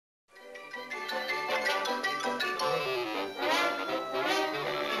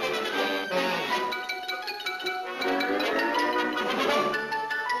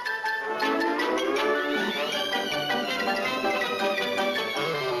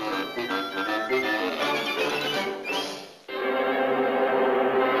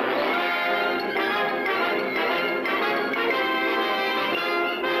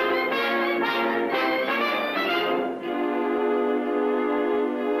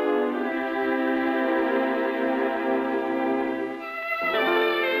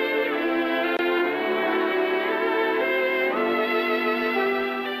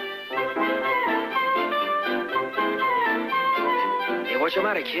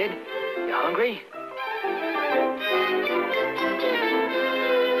matter, kid? You hungry?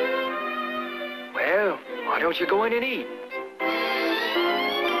 Well, why don't you go in and eat?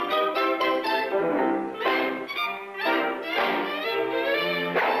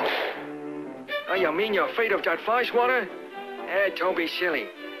 Oh, you mean you're afraid of that fly swatter? Don't be silly.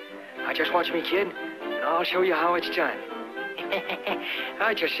 Now just watch me, kid, and I'll show you how it's done.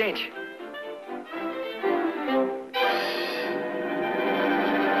 How'd you cinch?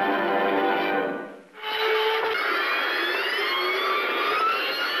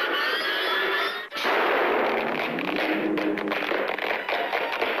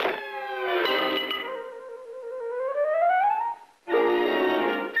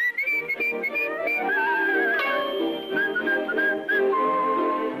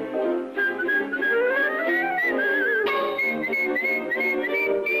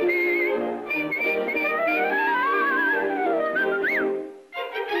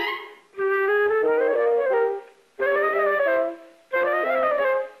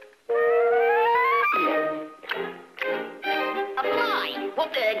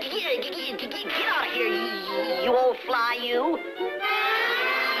 Get out of here, you old fly, you.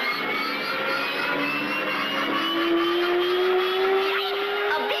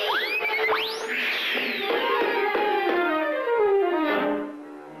 A bee.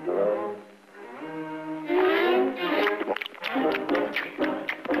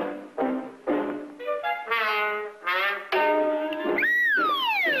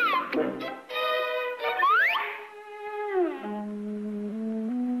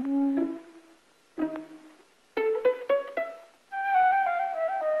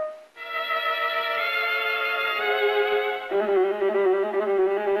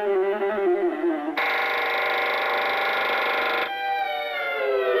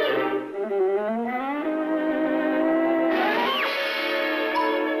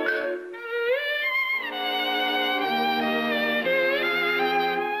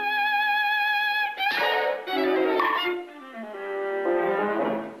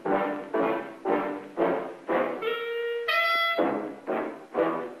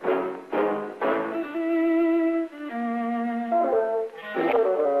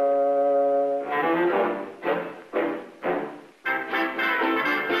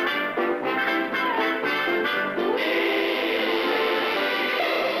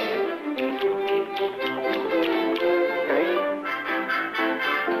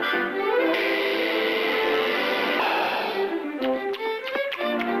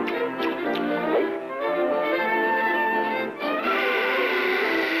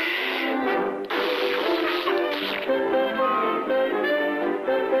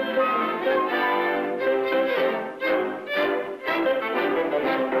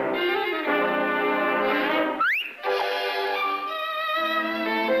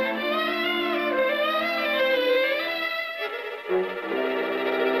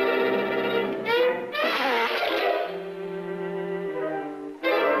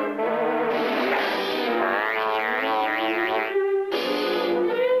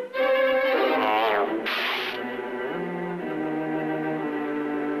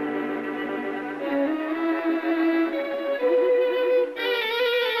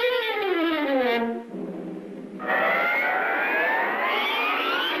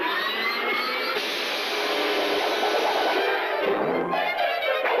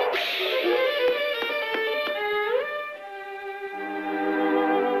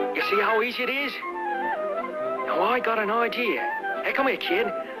 See how easy it is? Now, I got an idea. Hey, come here, kid,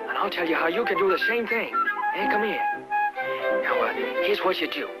 and I'll tell you how you can do the same thing. Hey, come here. Now, here's what you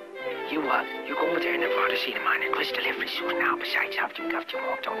do. You go over there in the water, see the mine, and Chris delivery soon now. Besides, after you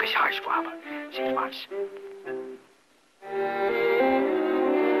walked on this high squabble. See, watch.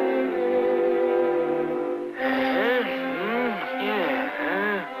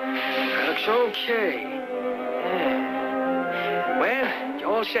 Looks okay. Well, you're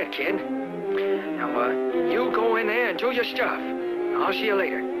all set, kid. Now, you go in there and do your stuff. I'll see you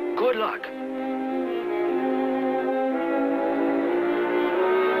later. Good luck.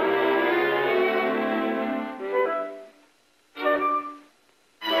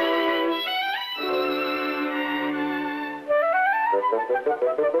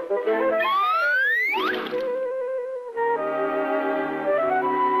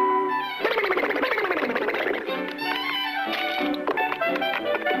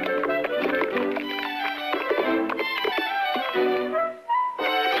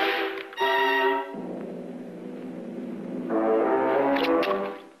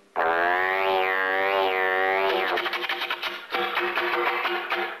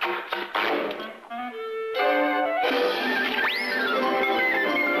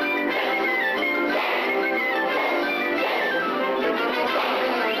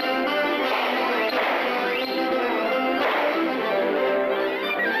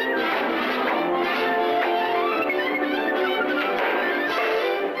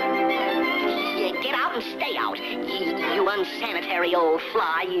 stay out, you unsanitary old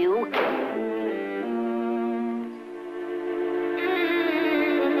fly, you.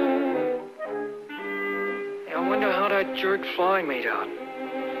 I wonder how that jerk fly made out.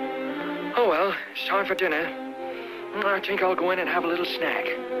 Oh, well, it's time for dinner. I think I'll go in and have a little snack.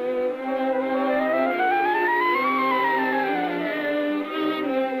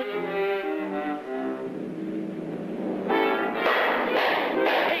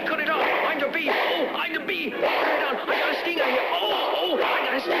 Hey, cut it off! I'm the bee! Oh, I'm the bee! Cut it out! I got a stinger here! Oh, I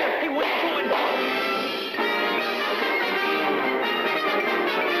got a stinger! Hey, what are you doing?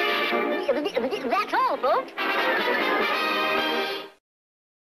 That's all, folks.